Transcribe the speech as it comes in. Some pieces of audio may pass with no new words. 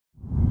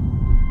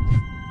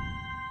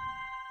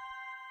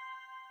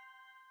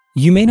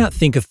You may not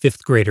think a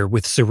fifth grader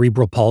with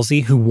cerebral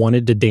palsy who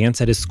wanted to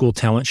dance at his school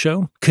talent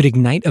show could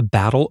ignite a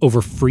battle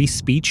over free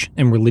speech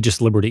and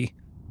religious liberty.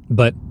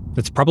 But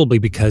that's probably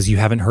because you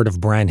haven't heard of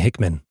Brian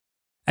Hickman.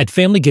 At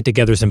family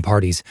get-togethers and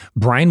parties,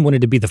 Brian wanted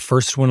to be the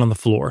first one on the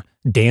floor,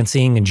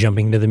 dancing and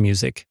jumping to the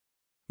music.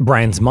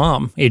 Brian's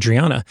mom,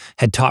 Adriana,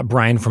 had taught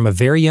Brian from a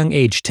very young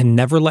age to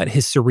never let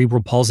his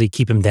cerebral palsy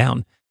keep him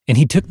down, and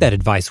he took that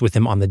advice with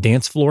him on the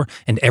dance floor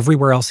and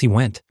everywhere else he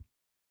went.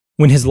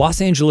 When his Los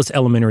Angeles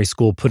elementary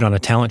school put on a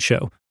talent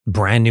show,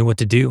 Brian knew what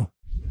to do.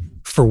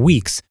 For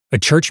weeks, a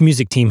church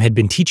music team had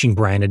been teaching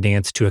Brian to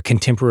dance to a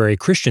contemporary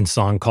Christian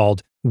song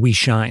called We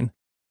Shine.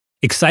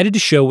 Excited to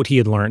show what he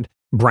had learned,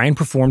 Brian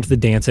performed the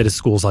dance at his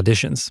school's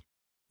auditions.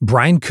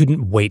 Brian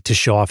couldn't wait to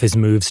show off his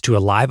moves to a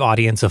live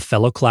audience of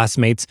fellow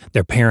classmates,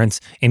 their parents,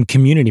 and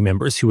community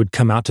members who would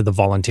come out to the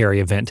voluntary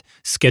event,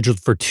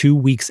 scheduled for 2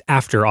 weeks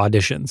after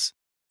auditions.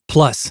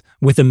 Plus,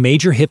 with a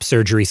major hip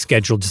surgery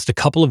scheduled just a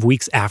couple of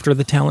weeks after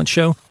the talent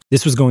show,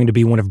 this was going to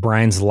be one of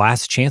Brian's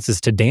last chances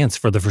to dance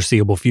for the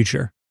foreseeable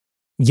future.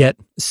 Yet,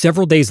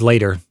 several days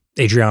later,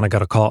 Adriana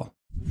got a call.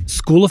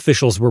 School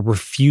officials were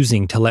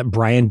refusing to let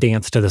Brian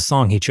dance to the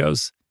song he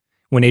chose.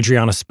 When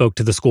Adriana spoke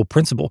to the school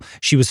principal,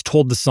 she was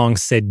told the song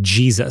said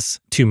Jesus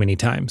too many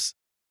times.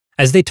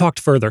 As they talked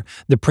further,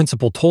 the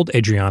principal told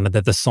Adriana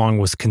that the song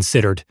was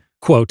considered,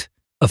 quote,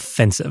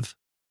 offensive.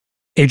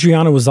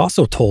 Adriana was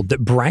also told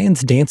that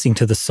Brian's dancing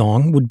to the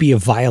song would be a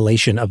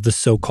violation of the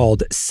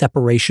so-called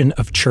separation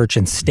of church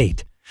and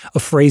state, a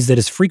phrase that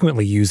is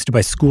frequently used by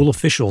school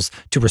officials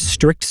to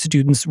restrict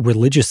students'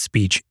 religious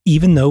speech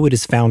even though it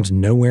is found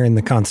nowhere in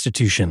the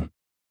Constitution.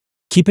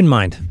 Keep in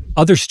mind,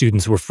 other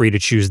students were free to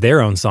choose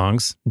their own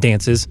songs,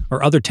 dances,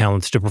 or other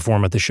talents to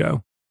perform at the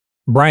show.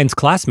 Brian's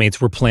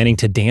classmates were planning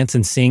to dance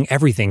and sing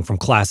everything from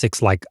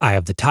classics like Eye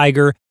of the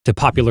Tiger to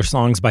popular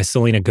songs by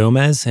Selena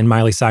Gomez and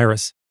Miley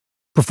Cyrus.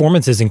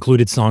 Performances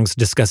included songs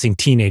discussing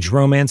teenage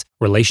romance,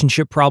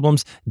 relationship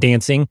problems,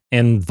 dancing,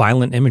 and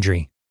violent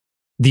imagery.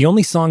 The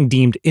only song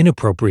deemed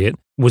inappropriate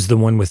was the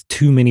one with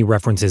too many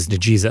references to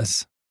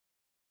Jesus.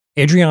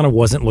 Adriana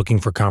wasn't looking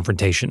for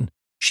confrontation.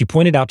 She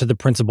pointed out to the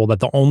principal that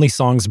the only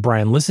songs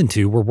Brian listened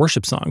to were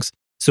worship songs,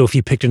 so if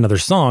he picked another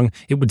song,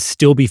 it would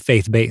still be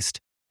faith-based.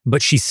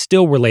 But she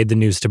still relayed the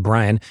news to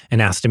Brian and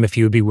asked him if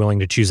he would be willing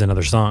to choose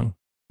another song.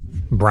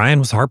 Brian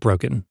was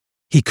heartbroken.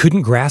 He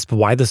couldn't grasp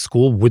why the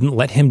school wouldn't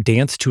let him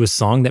dance to a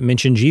song that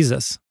mentioned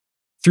Jesus.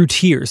 Through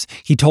tears,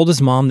 he told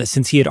his mom that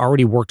since he had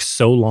already worked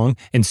so long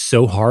and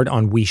so hard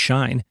on We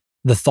Shine,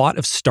 the thought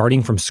of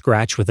starting from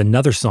scratch with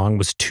another song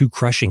was too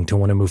crushing to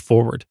want to move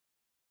forward.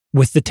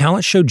 With the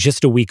talent show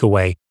just a week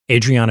away,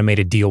 Adriana made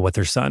a deal with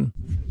her son.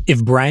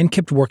 If Brian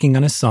kept working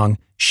on his song,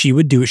 she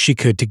would do what she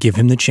could to give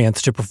him the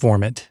chance to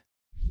perform it.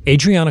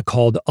 Adriana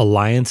called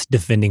Alliance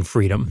Defending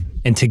Freedom,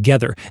 and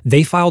together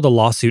they filed a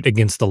lawsuit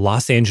against the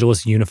Los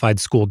Angeles Unified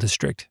School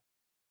District.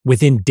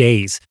 Within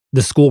days,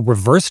 the school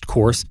reversed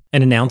course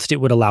and announced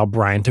it would allow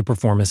Brian to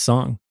perform his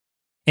song.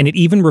 And it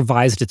even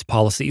revised its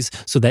policies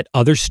so that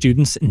other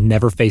students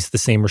never face the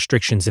same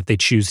restrictions if they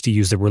choose to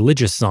use a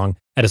religious song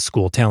at a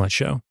school talent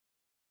show.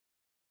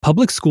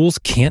 Public schools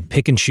can't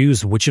pick and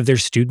choose which of their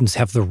students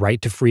have the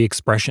right to free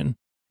expression,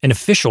 and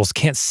officials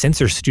can't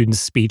censor students'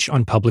 speech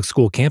on public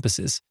school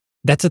campuses.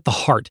 That's at the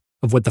heart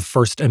of what the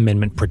First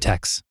Amendment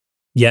protects.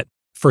 Yet,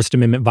 First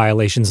Amendment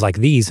violations like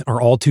these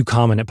are all too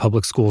common at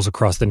public schools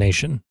across the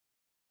nation.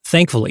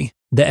 Thankfully,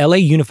 the LA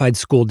Unified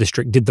School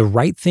District did the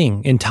right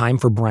thing in time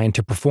for Brian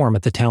to perform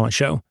at the talent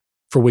show,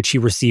 for which he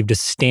received a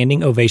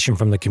standing ovation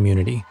from the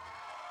community.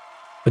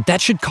 But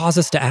that should cause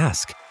us to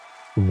ask,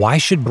 why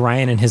should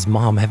Brian and his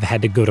mom have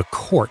had to go to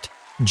court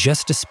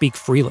just to speak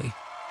freely?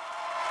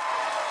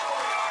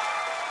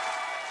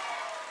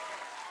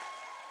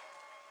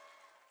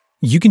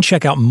 You can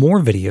check out more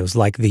videos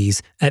like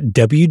these at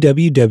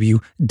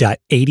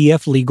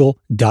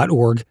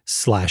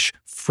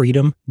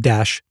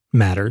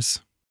www.adflegal.org/freedom-matters.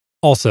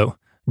 Also,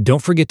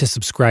 don't forget to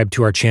subscribe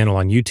to our channel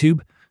on YouTube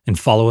and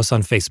follow us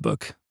on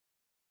Facebook.